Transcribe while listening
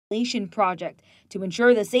installation project to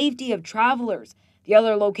ensure the safety of travelers. The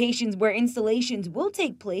other locations where installations will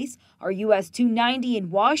take place are US 290 in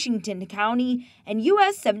Washington County and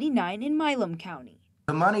US 79 in Milam County.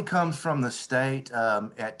 The money comes from the state.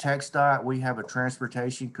 At TxDOT, we have a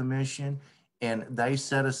transportation commission, and they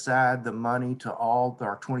set aside the money to all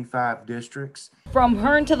our 25 districts. From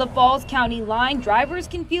Hearn to the Falls County line, drivers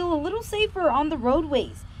can feel a little safer on the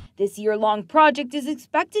roadways. This year-long project is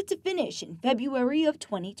expected to finish in February of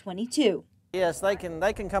 2022. Yes, they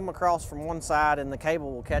can come across from one side and the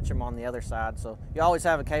cable will catch them on the other side. So you always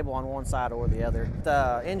have a cable on one side or the other.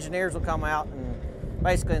 The engineers will come out and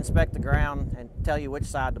basically inspect the ground and tell you which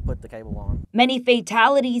side to put the cable on. Many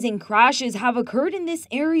fatalities and crashes have occurred in this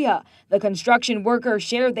area. The construction workers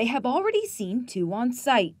shared they have already seen 2 on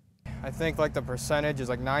site. I think like the percentage is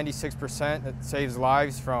like 96% that saves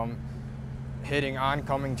lives from hitting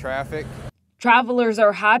oncoming traffic. Travelers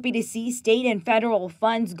are happy to see state and federal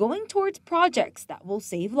funds going towards projects that will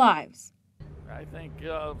save lives. I think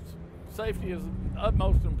safety is of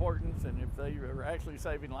utmost importance, and if they are actually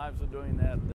saving lives of doing that,